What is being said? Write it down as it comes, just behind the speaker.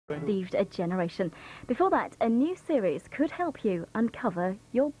Deceived a generation. Before that, a new series could help you uncover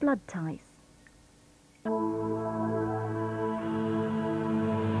your blood ties.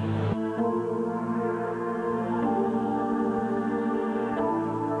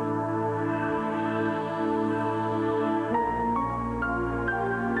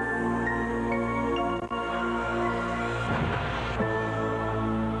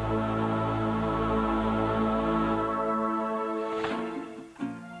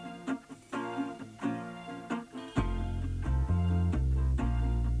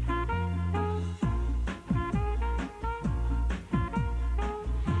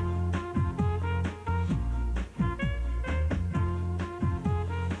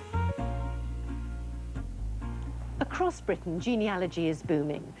 Across Britain, genealogy is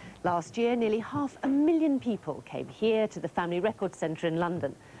booming. Last year, nearly 500,000 people came here to the Family Record Centre in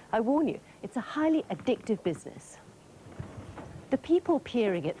London. I warn you, it's a highly addictive business. The people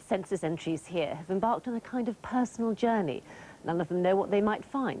peering at census entries here have embarked on a kind of personal journey. None of them know what they might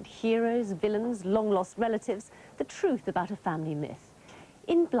find. Heroes, villains, long-lost relatives, the truth about a family myth.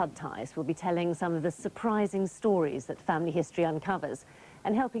 In Blood Ties, we'll be telling some of the surprising stories that family history uncovers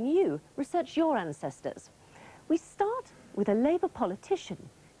and helping you research your ancestors. We start with a Labour politician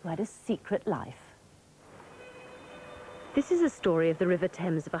who had a secret life. This is a story of the River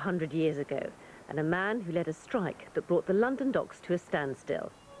Thames of 100 years ago, and a man who led a strike that brought the London docks to a standstill.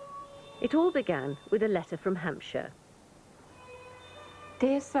 It all began with a letter from Hampshire.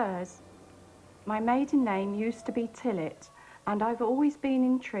 Dear Sirs, my maiden name used to be Tillett, and I've always been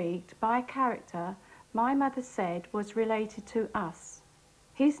intrigued by a character my mother said was related to us.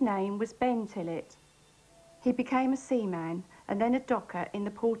 His name was Ben Tillett. He became a seaman and then a docker in the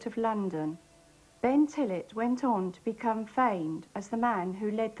Port of London. Ben Tillett went on to become famed as the man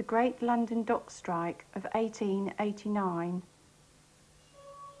who led the Great London Dock Strike of 1889.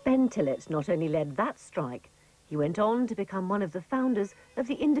 Ben Tillett not only led that strike, he went on to become one of the founders of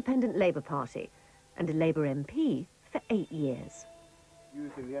the Independent Labour Party and a Labour MP for 8 years.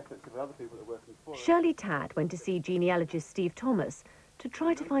 Using the efforts of other people that are working for us. Shirley Tadd went to see genealogist Steve Thomas to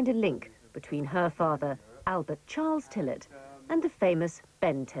try to find a link between her father, Albert Charles Tillett, and the famous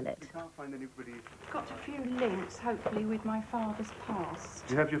Ben Tillett. Can't find anybody. Got a few links, hopefully, with my father's past.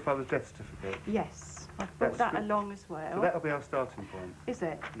 Do you have your father's death certificate? Yes, I've brought That's that good. along as well. So that'll be our starting point. Is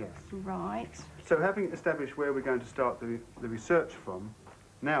it? Yes. Right. So having established where we're going to start the research from,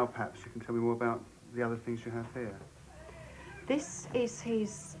 now perhaps you can tell me more about the other things you have here. This is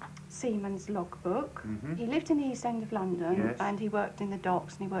his seaman's logbook. Mm-hmm. He lived in the East End of London, Yes. and he worked in the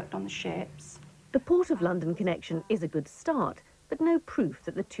docks and he worked on the ships. The Port of London connection is a good start, but no proof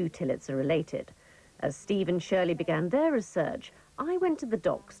that the two Tillets are related. As Steve and Shirley began their research, I went to the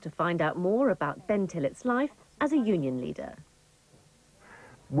docks to find out more about Ben Tillett's life as a union leader.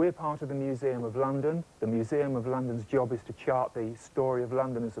 We're part of the Museum of London. The Museum of London's job is to chart the story of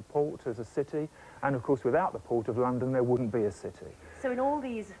London as a port, as a city, and of course without the Port of London there wouldn't be a city. So in all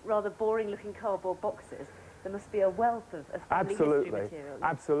these rather boring-looking cardboard boxes, there must be a wealth of family history material.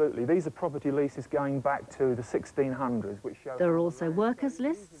 Absolutely. These are property leases going back to the 1600s, which show... There are also workers'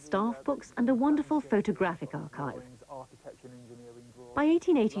 lists, staff books, and a wonderful photographic archive. By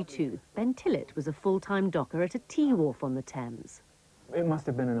 1882, Ben Tillett was a full-time docker at a tea wharf on the Thames. It must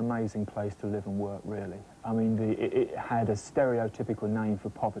have been an amazing place to live and work, really. I mean, it had a stereotypical name for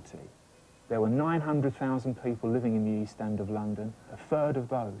poverty. There were 900,000 people living in the East End of London. A third of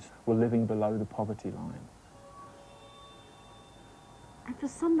those were living below the poverty line. And for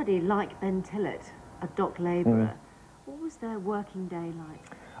somebody like Ben Tillett, a dock labourer, what was their working day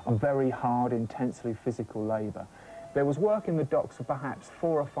like? A very hard, intensely physical labour. There was work in the docks for perhaps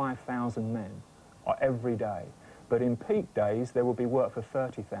 4,000 or 5,000 men every day. But in peak days, there would be work for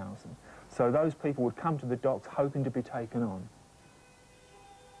 30,000. So those people would come to the docks hoping to be taken on.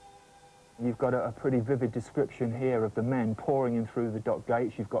 You've got a pretty vivid description here of the men pouring in through the dock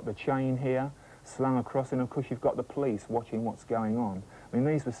gates. You've got the chain here, slung across, and of course you've got the police watching what's going on. I mean,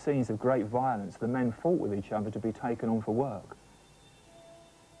 these were scenes of great violence. The men fought with each other to be taken on for work.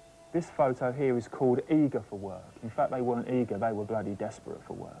 This photo here is called eager for work. In fact, they weren't eager, they were bloody desperate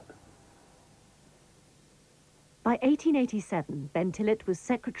for work. By 1887, Ben Tillett was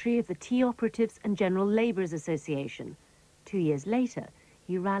secretary of the Tea Operatives and General Labourers Association. 2 years later,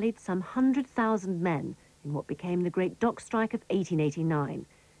 he rallied some 100,000 men in what became the Great Dock Strike of 1889.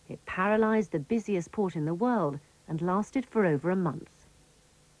 It paralysed the busiest port in the world and lasted for over a month.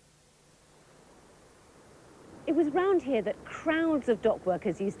 It was round here that crowds of dock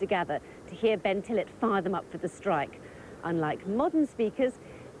workers used to gather to hear Ben Tillett fire them up for the strike. Unlike modern speakers,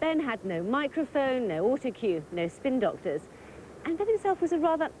 Ben had no microphone, no autocue, no spin doctors. And Ben himself was a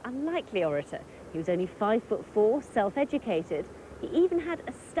rather unlikely orator. He was only 5'4", self-educated. He even had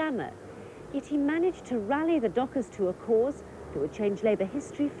a stammer. Yet he managed to rally the dockers to a cause that would change Labour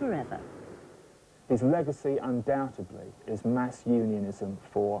history forever. His legacy, undoubtedly, is mass unionism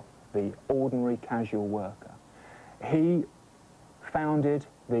for the ordinary casual worker. He founded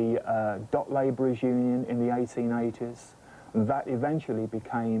the Dock Labourers Union in the 1880s. That eventually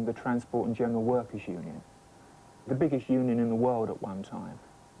became the Transport and General Workers Union, the biggest union in the world at one time.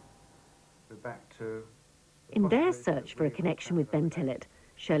 We're back to... In their search for a connection with Ben Tillett,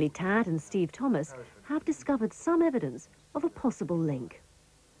 Shirley Tadd and Steve Thomas have discovered some evidence of a possible link.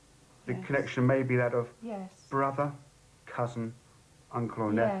 The connection may be that of Yes. brother, cousin, uncle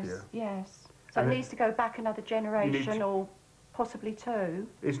or nephew. Yes. So And it needs to go back another generation or possibly two.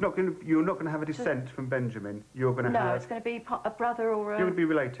 It's not going to, you're not going to have a descent from Benjamin. You're going to have... No, it's going to be a brother or a... You're going to be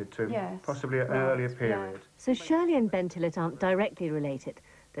related to him, Yes. possibly at an Right, earlier period. So Shirley and Ben Tillett aren't directly related,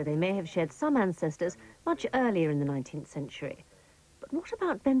 though they may have shared some ancestors much earlier in the 19th century. But what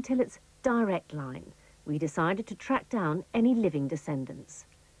about Ben Tillett's direct line? We decided to track down any living descendants.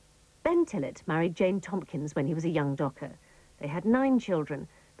 Ben Tillett married Jane Tompkins when he was a young docker. They had 9 children,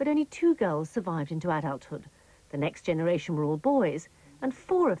 but only 2 girls survived into adulthood. The next generation were all boys, and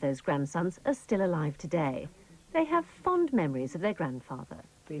 4 of those grandsons are still alive today. They have fond memories of their grandfather.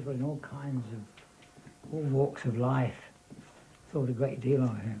 People in all kinds of, all walks of life thought a great deal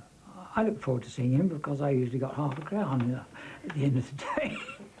of him. I look forward to seeing him because I usually got half a crown at the end of the day.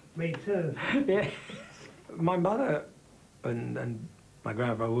 Me too. Yeah. My mother and my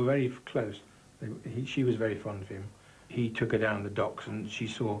grandfather were very close. She was very fond of him. He took her down the docks and she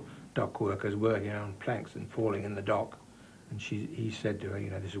saw dock workers working on planks and falling in the dock. And he said to her, you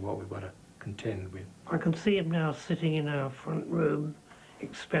know, this is what we've got to contend with. I can see him now sitting in our front room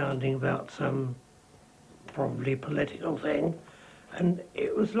expounding about some probably political thing. And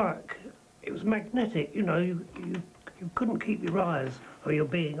it was like, it was magnetic, you know, you couldn't keep your eyes or you're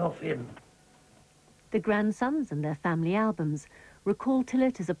being off him. The grandsons and their family albums recall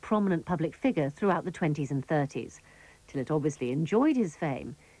Tillett as a prominent public figure throughout the 20s and 30s. Tillett obviously enjoyed his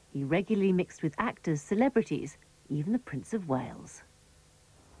fame. He regularly mixed with actors, celebrities, even the Prince of Wales.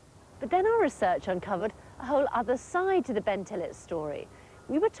 But then our research uncovered a whole other side to the Ben Tillett story.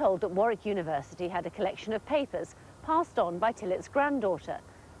 We were told that Warwick University had a collection of papers passed on by Tillett's granddaughter.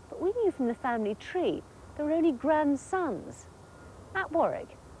 But we knew from the family tree there were only grandsons. At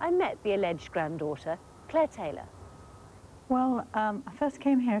Warwick, I met the alleged granddaughter, Claire Taylor. Well, I first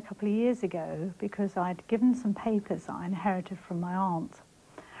came here a couple of years ago because I'd given some papers I inherited from my aunt.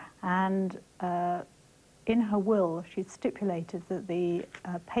 And in her will, she'd stipulated that the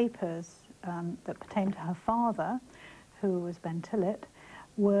papers that pertained to her father, who was Ben Tillett,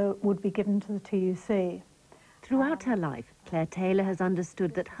 would be given to the TUC. Throughout her life, Claire Taylor has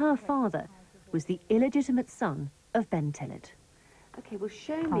understood that her father was the illegitimate son of Ben Tillett. OK, well,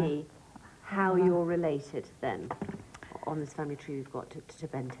 show me how you're related, then, on this family tree we've got to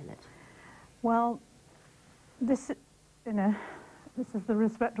Ben Tillett. Well, this, you know, this is the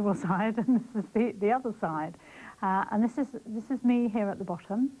respectable side, and this is the other side. And this is me here at the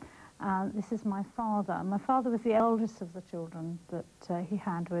bottom. This is my father. My father was the eldest of the children that he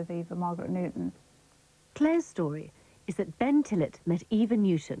had with Eva Margaret Newton. Claire's story is that Ben Tillett met Eva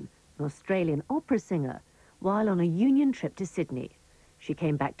Newton, an Australian opera singer, while on a union trip to Sydney. She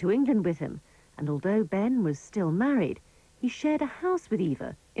came back to England with him, and although Ben was still married, he shared a house with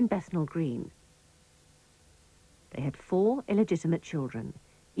Eva in Bethnal Green. They had 4 illegitimate children,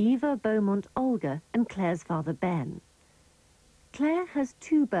 Eva, Beaumont, Olga, and Claire's father, Ben. Claire has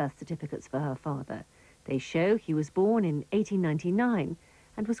 2 birth certificates for her father. They show he was born in 1899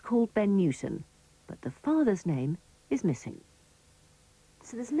 and was called Ben Newton, but the father's name is missing.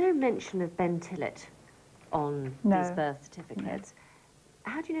 So there's no mention of Ben Tillett on these birth certificates. No.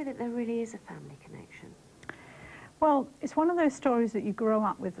 How do you know that there really is a family connection? Well, it's one of those stories that you grow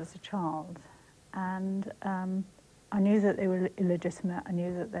up with as a child, and I knew that they were illegitimate. I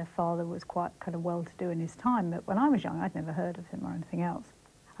knew that their father was quite kind of well-to-do in his time, but when I was young, I'd never heard of him or anything else.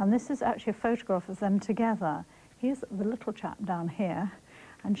 And this is actually a photograph of them together. Here's the little chap down here,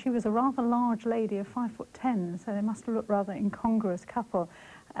 and she was a rather large lady of 5'10", so they must have looked rather incongruous couple.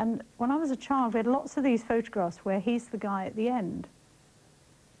 And when I was a child, we had lots of these photographs where he's the guy at the end.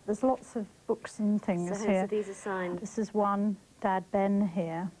 There's lots of books and things here. So these are signed? This is one, Dad Ben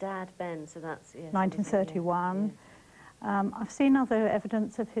here. Dad Ben, so that's... Yes, 1931. Yeah. I've seen other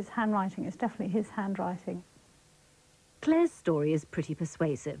evidence of his handwriting. It's definitely his handwriting. Claire's story is pretty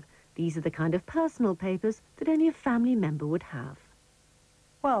persuasive. These are the kind of personal papers that only a family member would have.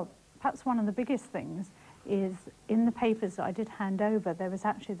 Well, perhaps one of the biggest things is in the papers that I did hand over, there was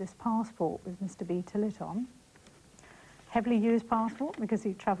actually this passport with Mr. B. Tillett on. Heavily used passport because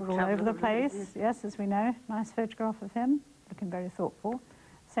he travelled all over the place. Yes, as we know. Nice photograph of him, looking very thoughtful.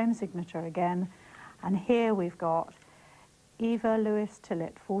 Same signature again. And here we've got Eva Lewis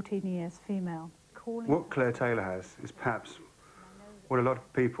Tillett, 14 years, female. What Claire Taylor has is perhaps what a lot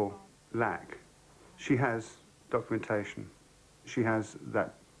of people lack. She has documentation. She has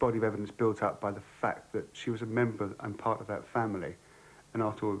that body of evidence built up by the fact that she was a member and part of that family. And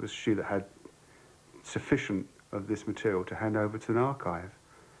after all, it was she that had sufficient of this material to hand over to an archive.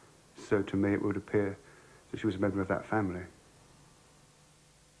 So to me, it would appear that she was a member of that family.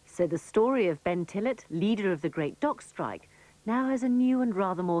 So the story of Ben Tillett, leader of the Great Dock Strike, now has a new and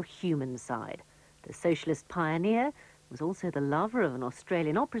rather more human side. The socialist pioneer was also the lover of an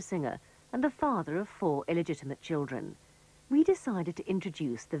Australian opera singer and the father of 4 illegitimate children. We decided to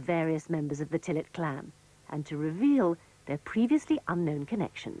introduce the various members of the Tillett clan and to reveal their previously unknown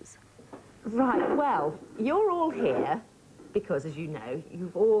connections. Right, well, you're all here because, as you know,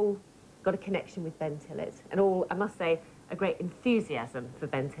 you've all got a connection with Ben Tillett and all, I must say, a great enthusiasm for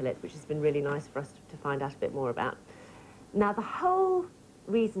Ben Tillett, which has been really nice for us to find out a bit more about. Now, the whole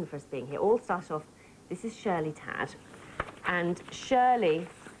reason for us being here all started off, this is Shirley Tad, and Shirley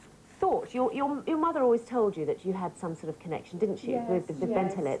thought, your mother always told you that you had some sort of connection, didn't she, with Ben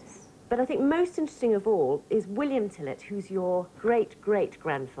Tillett? But I think most interesting of all is William Tillett, who's your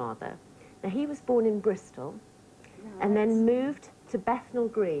great-great-grandfather. Now, he was born in Bristol and then moved to Bethnal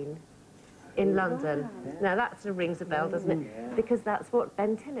Green in London. Now, that sort of rings a bell, doesn't it? Because that's what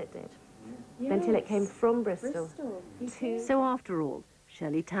Ben Tillett did. Ben Tillett came from Bristol. So after all,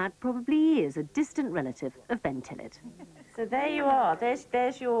 Shirley Tad probably is a distant relative of Ben Tillett. So there you are.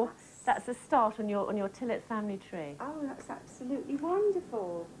 There's your... That's the start on your Tillett family tree. Oh, that's absolutely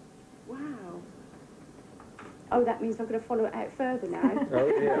wonderful. Wow. Oh, that means I'm going to follow it out further now. Oh,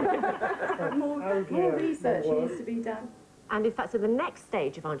 yeah. More research needs to be done. And in fact, so the next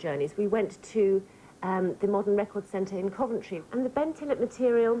stage of our journeys, we went to the Modern Record Centre in Coventry, and the Ben Tillett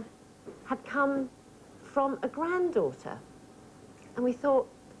material had come from a granddaughter. And we thought,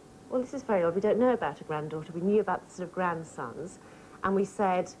 well, this is very odd. We don't know about a granddaughter. We knew about the sort of grandsons. And we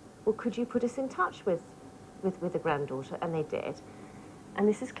said, well, could you put us in touch with a granddaughter? And they did. And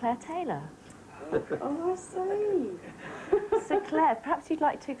this is Claire Taylor. Oh, I see. So, Claire, perhaps you'd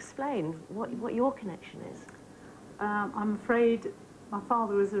like to explain what your connection is. I'm afraid my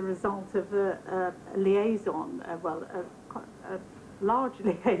father was a result of a liaison, a large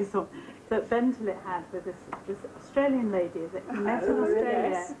liaison that Ben Tillett had with this Australian lady that he met in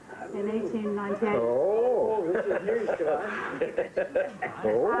Australia in 1898. Oh, this is news,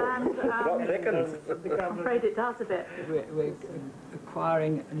 I'm afraid it does a bit. We're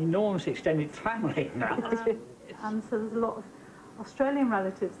acquiring an enormous extended family now. And so there's a lot of Australian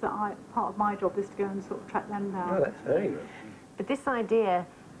relatives that part of my job is to go and sort of track them down. Oh, that's very good. But this idea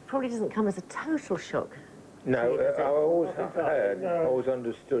probably doesn't come as a total shock. No, I always heard, always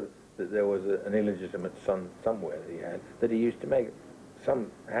understood that there was an illegitimate son somewhere that he used to make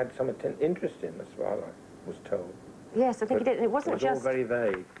had some interest in, as far as I was told. Yes, I think he did. And it wasn't just all very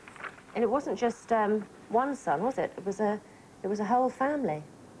vague. And it wasn't just one son, was it? It was a whole family.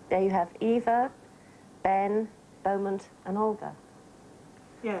 There you have Eva, Ben, Beaumont, and Olga.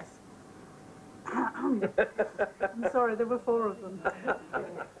 Yes. I'm sorry, there were 4 of them.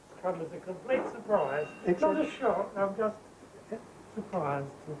 Come as a complete surprise. Not a shock, I'm just surprised.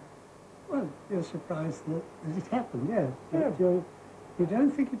 Well, you're surprised that it happened, yes. But you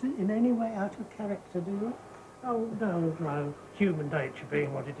don't think it in any way out of character, do you? Oh, no. Human nature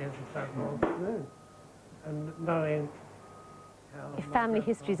being what it is and so forth. No. And knowing how... If family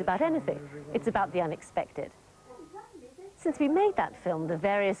history is about anything, it's about the unexpected. Since we made that film, the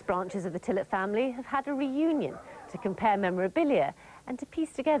various branches of the Tillett family have had a reunion to compare memorabilia and to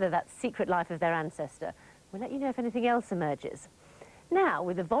piece together that secret life of their ancestor. We'll let you know if anything else emerges. Now,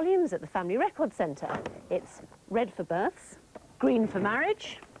 with the volumes at the Family Record Centre, it's red for births, green for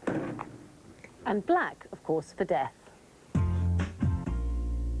marriage, and black, of course, for death.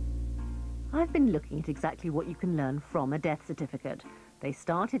 I've been looking at exactly what you can learn from a death certificate. They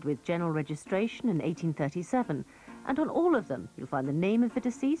started with general registration in 1837, and on all of them you'll find the name of the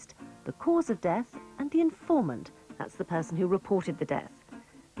deceased, the cause of death, and the informant. That's the person who reported the death.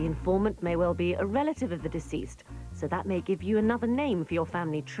 The informant may well be a relative of the deceased, so that may give you another name for your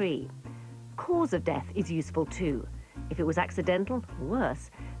family tree. Cause of death is useful too. If it was accidental, or worse,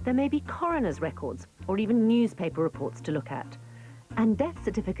 there may be coroner's records or even newspaper reports to look at. And death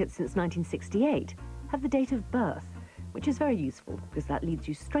certificates since 1968 have the date of birth, which is very useful because that leads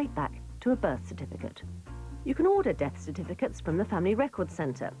you straight back to a birth certificate. You can order death certificates from the Family Records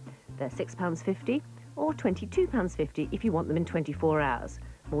Centre. They're £6.50 or £22.50 if you want them in 24 hours.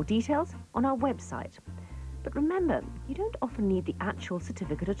 More details on our website. But remember, you don't often need the actual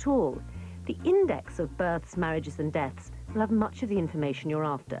certificate at all. The index of births, marriages and deaths will have much of the information you're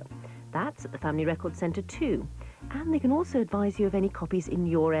after. That's at the Family Records Centre too, and they can also advise you of any copies in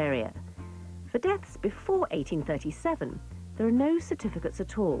your area. For deaths before 1837, there are no certificates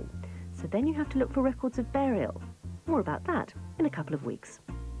at all, so then you have to look for records of burial. More about that in a couple of weeks.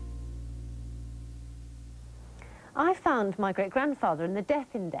 I found my great-grandfather in the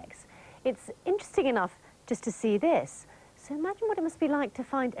death index. It's interesting enough just to see this. So imagine what it must be like to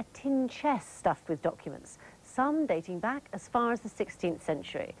find a tin chest stuffed with documents, some dating back as far as the 16th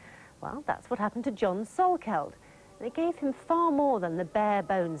century. Well, that's what happened to John Salkeld, and it gave him far more than the bare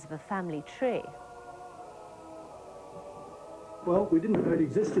bones of a family tree. Well, we didn't know it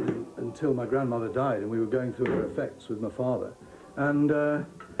existed until my grandmother died and we were going through her effects with my father. And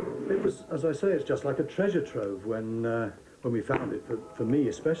it was, as I say, it's just like a treasure trove when we found it, for me,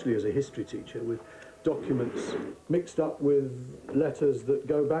 especially as a history teacher, with documents mixed up with letters that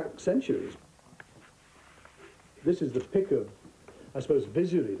go back centuries. This is the pick of, I suppose,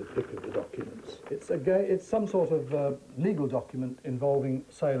 visually the pick of the documents. It's some sort of legal document involving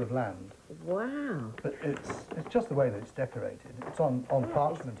sale of land. Wow. But it's just the way that it's decorated. It's on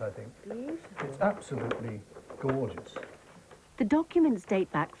parchment, I think. Beautiful. It's absolutely gorgeous. The documents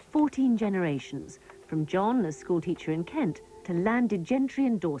date back 14 generations, from John as schoolteacher in Kent to landed gentry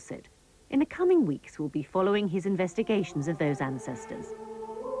in Dorset. In the coming weeks, we'll be following his investigations of those ancestors.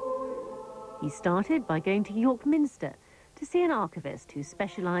 He started by going to York Minster to see an archivist who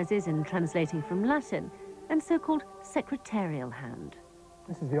specialises in translating from Latin and so-called secretarial hand.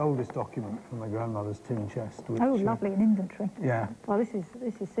 This is the oldest document from my grandmother's tin chest. Which, Oh, lovely, an inventory. Yeah. Well, this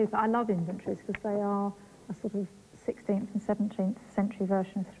is super. I love inventories because they are a sort of 16th and 17th century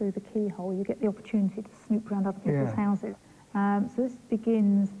version of Through the Keyhole. You get the opportunity to snoop around other people's houses. So this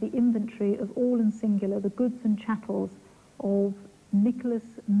begins the inventory of all and singular the goods and chattels of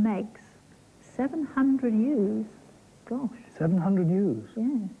Nicholas Meggs. 700 ewes. Gosh. 700 ewes?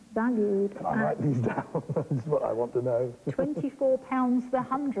 Yes, valued Can I write these down? That's what I want to know. £24 the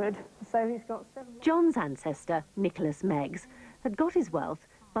 100. So he's got 7... John's ancestor, Nicholas Meggs, had got his wealth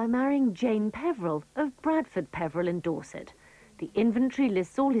by marrying Jane Peveril of Bradford Peveril in Dorset. The inventory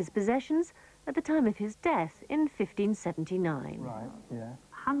lists all his possessions at the time of his death in 1579. Right, yeah.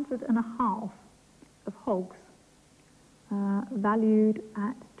 150 of hogs, valued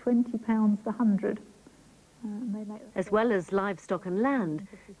at £20 the 100. As well as livestock and land,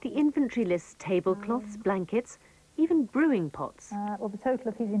 the inventory lists tablecloths, blankets, even brewing pots. Well, the total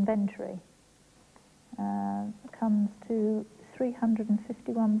of his inventory comes to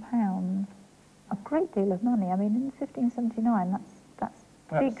 £351. A great deal of money. I mean, in 1579, that's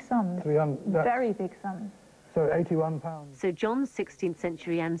big sums. Very big sums. So £81. So John's 16th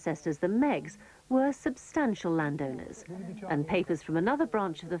century ancestors, the Meggs, were substantial landowners, and papers from another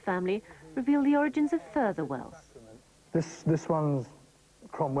branch of the family reveal the origins of further wealth. This one's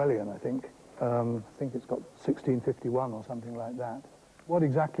Cromwellian, I think. I think it's got 1651 or something like that. What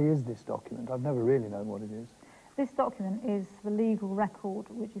exactly is this document? I've never really known what it is. This document is the legal record,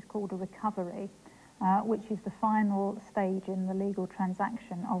 which is called a recovery, which is the final stage in the legal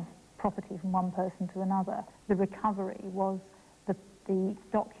transaction of property from one person to another. The recovery was the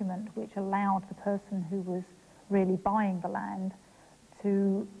document which allowed the person who was really buying the land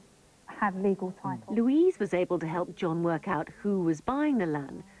to have legal title. Louise was able to help John work out who was buying the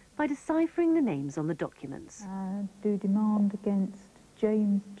land by deciphering the names on the documents. Do demand against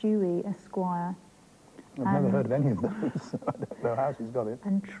James Dewey, Esquire. I've never heard of any of those. I don't know how she's got it.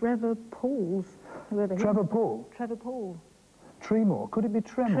 And Trevor Paul's. Trevor Paul? Trevor Paul. Tremor. Could it be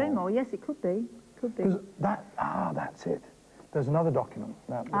Tremor? Tremor, yes, it could be. Could be. That's it. There's another document.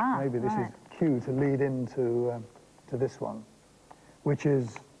 Maybe this is cue to lead into to this one, which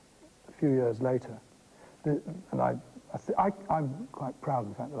is a few years later. And I'm quite proud of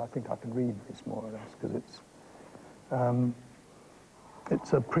the fact that I think I can read this more or less, because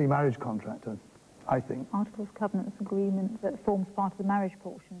it's a pre-marriage contract, I think. Articles, covenants, agreement that forms part of the marriage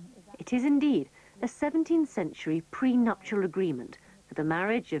portion. It is indeed a 17th century prenuptial agreement for the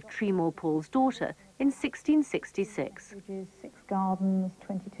marriage of Tremor Paul's daughter in 1666. Which is 6 gardens,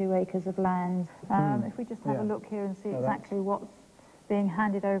 22 acres of land. If we just have a look here and see exactly what's being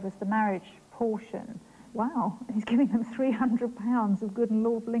handed over as the marriage portion. Wow, he's giving them £300 of good and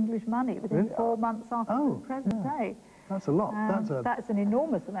lawful English money within 4 months after the present day. That's a lot. That's an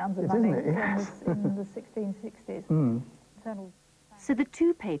enormous amount of money in the 1660s. So the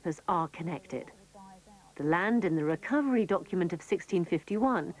two papers are connected. The land in the recovery document of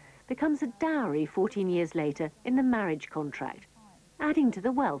 1651 becomes a dowry 14 years later in the marriage contract, adding to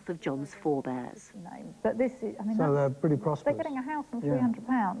the wealth of John's forebears. But this is, I mean, So they're pretty prosperous. they're getting a house and Yeah.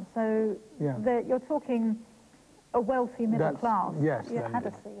 £300, so Yeah. you're talking a wealthy middle class. Yes. You had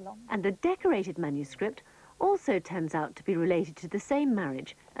a seal on. And the decorated manuscript also turns out to be related to the same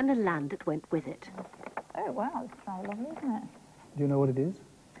marriage and the land that went with it. Oh, wow, it's so lovely, isn't it? Do you know what it is?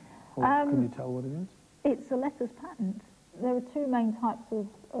 Or can you tell what it is? It's a letters patent. There are two main types of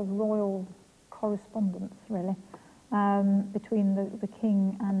royal correspondence, really, between the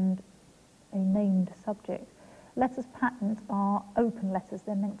king and a named subject. Letters patent are open letters,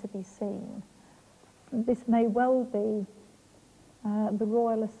 they're meant to be seen. This may well be the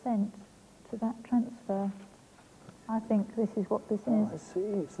royal assent to that transfer. I think this is what this is. I see,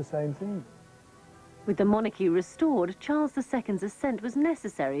 it's the same thing. With the monarchy restored, Charles II's assent was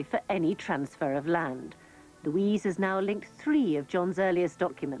necessary for any transfer of land. Louise has now linked 3 of John's earliest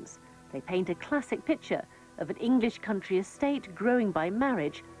documents. They paint a classic picture of an English country estate growing by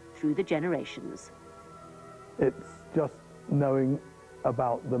marriage through the generations. It's just knowing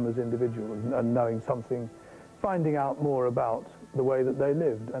about them as individuals and knowing something, finding out more about the way that they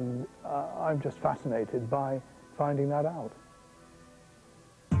lived, and I'm just fascinated by finding that out.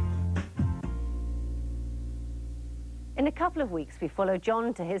 In a couple of weeks, we follow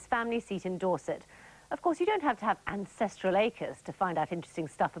John to his family seat in Dorset. Of course, you don't have to have ancestral acres to find out interesting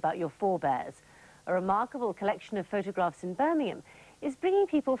stuff about your forebears. A remarkable collection of photographs in Birmingham is bringing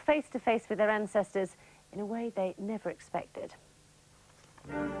people face to face with their ancestors in a way they never expected.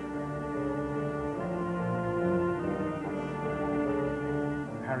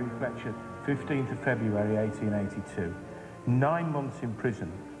 Harry Fletcher, 15th of February 1882, 9 months in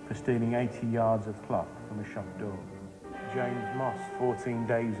prison for stealing 80 yards of cloth from a shop door. James Moss, 14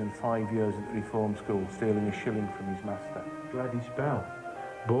 days and 5 years at the Reform School, stealing a shilling from his master. Gladys Bell,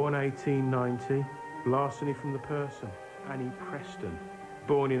 born 1890, larceny from the person. Annie Preston,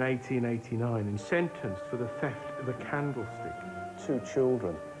 born in 1889 and sentenced for the theft of a candlestick. 2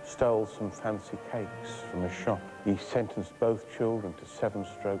 children stole some fancy cakes from a shop. He sentenced both children to 7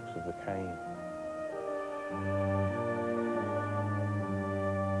 strokes of the cane.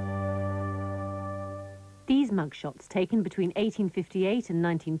 These mugshots, taken between 1858 and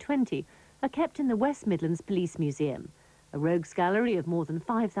 1920, are kept in the West Midlands Police Museum, a rogues gallery of more than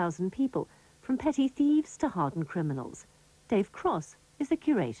 5,000 people, from petty thieves to hardened criminals. Dave Cross is the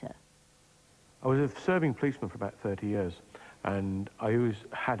curator. I was a serving policeman for about 30 years, and I always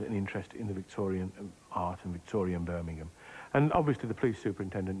had an interest in the Victorian art and Victorian Birmingham. And obviously the police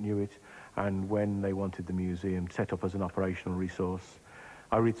superintendent knew it, and when they wanted the museum set up as an operational resource,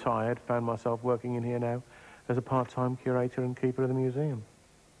 I retired, found myself working in here now as a part-time curator and keeper of the museum.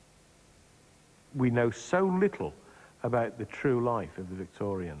 We know so little about the true life of the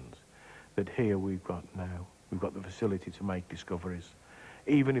Victorians that here we've got the facility to make discoveries,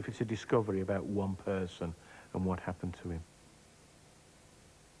 even if it's a discovery about one person and what happened to him.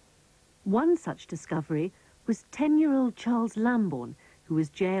 One such discovery was 10-year-old Charles Lambourne, who was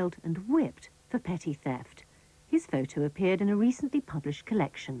jailed and whipped for petty theft. His photo appeared in a recently published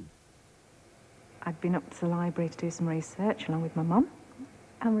collection. I'd been up to the library to do some research along with my mum,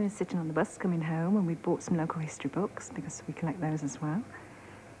 and we were sitting on the bus coming home, and we bought some local history books because we collect those as well.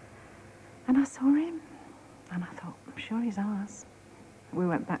 And I saw him, and I thought, I'm sure he's ours. We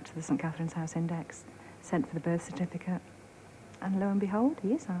went back to the St Catherine's House Index, sent for the birth certificate, and lo and behold,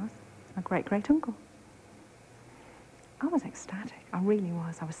 he is ours. It's my great-great-uncle. I was ecstatic, I really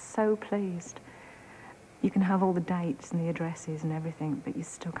was. I was so pleased. You can have all the dates and the addresses and everything, but you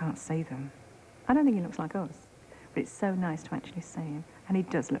still can't see them. I don't think he looks like us, but it's so nice to actually see him. And he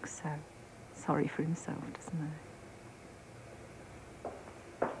does look so sorry for himself, doesn't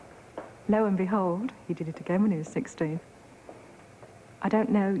he? Lo and behold, he did it again when he was 16. I don't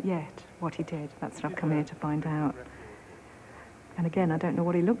know yet what he did. That's what I've come here to find out. And again, I don't know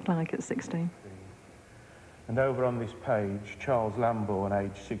what he looked like at 16. And over on this page, Charles Lambourne,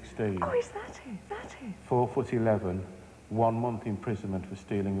 age 16. Oh, is that it? That it? 4'11", 1 month imprisonment for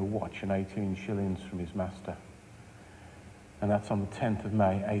stealing a watch and 18 shillings from his master. And that's on the 10th of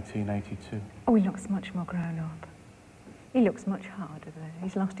May, 1882. Oh, he looks much more grown up. He looks much harder there.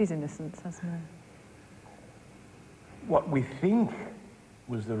 He's lost his innocence, hasn't he? What we think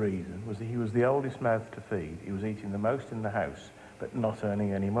was the reason was that he was the oldest mouth to feed. He was eating the most in the house, but not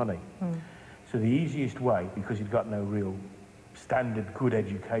earning any money. So the easiest way, because he'd got no real standard good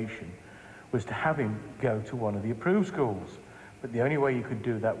education, was to have him go to one of the approved schools. But the only way you could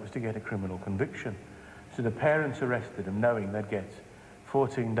do that was to get a criminal conviction. So the parents arrested him, knowing they'd get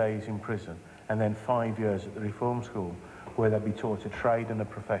 14 days in prison and then 5 years at the Reform School, where they'd be taught a trade and a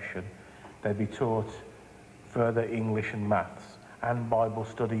profession. They'd be taught further English and maths and Bible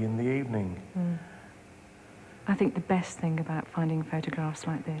study in the evening. I think the best thing about finding photographs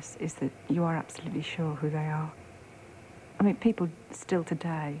like this is that you are absolutely sure who they are. I mean, people still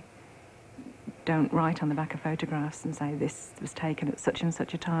today don't write on the back of photographs and say this was taken at such and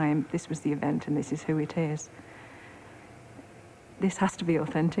such a time, this was the event and this is who it is. This has to be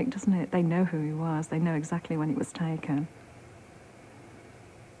authentic, doesn't it? They know who he was, they know exactly when it was taken.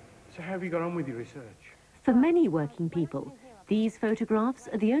 So how have you got on with your research? For many working people, these photographs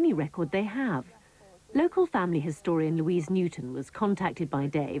are the only record they have. Local family historian Louise Newton was contacted by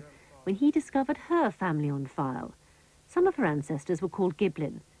Dave when he discovered her family on file. Some of her ancestors were called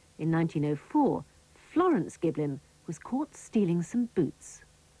Giblin. In 1904, Florence Giblin was caught stealing some boots.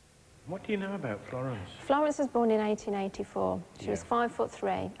 What do you know about Florence? Florence was born in 1884. She was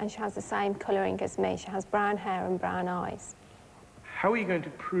 5'3", and she has the same colouring as me. She has brown hair and brown eyes. How are you going to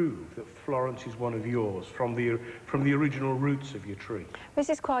prove that Florence is one of yours from the original roots of your tree? This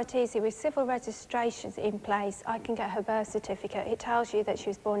is quite easy. With civil registrations in place, I can get her birth certificate. It tells you that she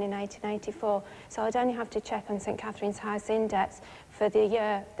was born in 1884, so I'd only have to check on St Catherine's House Index for the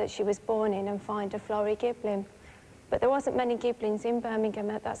year that she was born in and find a Florrie Giblin. But there wasn't many Giblins in Birmingham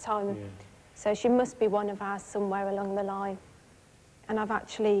at that time, so she must be one of ours somewhere along the line. And I've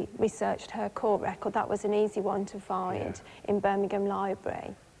actually researched her court record. That was an easy one to find in Birmingham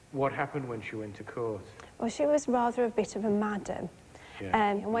Library. What happened when she went to court? Well, she was rather a bit of a madam.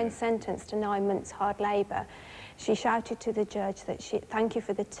 And when sentenced to 9 months hard labour, she shouted to the judge that she, thank you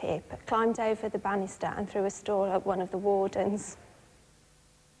for the tip, climbed over the banister and threw a straw at one of the wardens.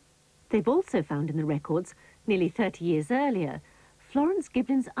 They've also found in the records, nearly 30 years earlier, Florence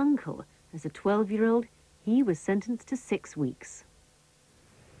Giblin's uncle. As a 12-year-old, he was sentenced to 6 weeks.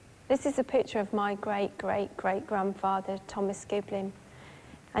 This is a picture of my great-great-great-grandfather, Thomas Giblin,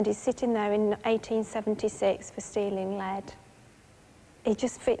 and he's sitting there in 1876 for stealing lead. He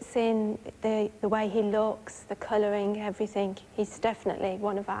just fits in the way he looks, the colouring, everything. He's definitely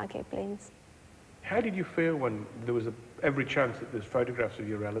one of our Giblins. How did you feel when there was every chance that there's photographs of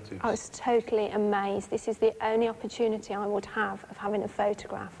your relatives? I was totally amazed. This is the only opportunity I would have of having a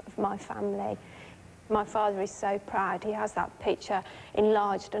photograph of my family. My father is so proud. He has that picture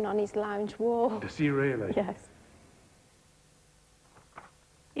enlarged and on his lounge wall. Does he really? Yes.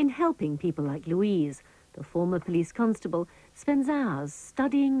 In helping people like Louise, the former police constable spends hours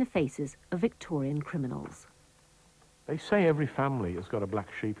studying the faces of Victorian criminals. They say every family has got a black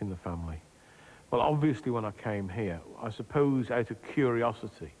sheep in the family. Well, obviously when I came here, I suppose out of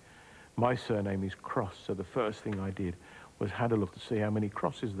curiosity, my surname is Cross, so the first thing I did was had a look to see how many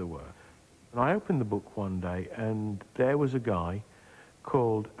crosses there were. And I opened the book one day and there was a guy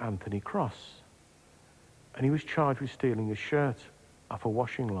called Anthony Cross. And he was charged with stealing a shirt off a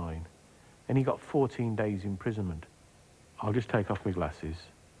washing line. And he got 14 days imprisonment. I'll just take off my glasses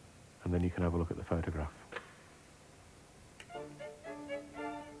and then you can have a look at the photograph.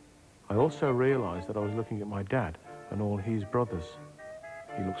 I also realised that I was looking at my dad and all his brothers.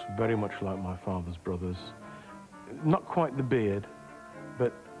 He looks very much like my father's brothers. Not quite the beard,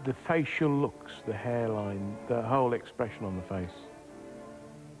 but the facial looks, the hairline, the whole expression on the face.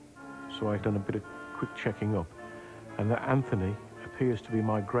 So I've done a bit of quick checking up, and that Anthony appears to be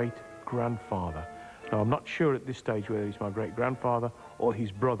my great-grandfather. Now, I'm not sure at this stage whether he's my great-grandfather or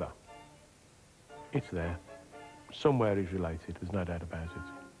his brother. It's there. Somewhere he's related, there's no doubt about it.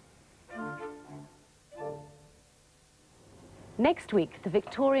 Next week, the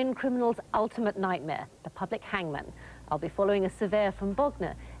Victorian criminal's ultimate nightmare, the public hangman. I'll be following a surveyor from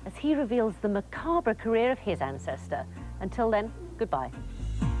Bognor as he reveals the macabre career of his ancestor. Until then, goodbye.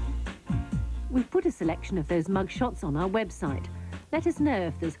 We've put a selection of those mugshots on our website. Let us know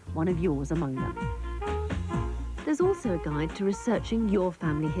if there's one of yours among them. There's also a guide to researching your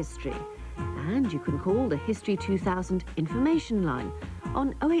family history. And you can call the History 2000 information line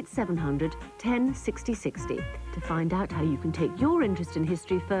on 08700 10 60 60 to find out how you can take your interest in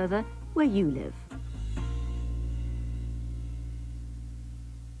history further where you live.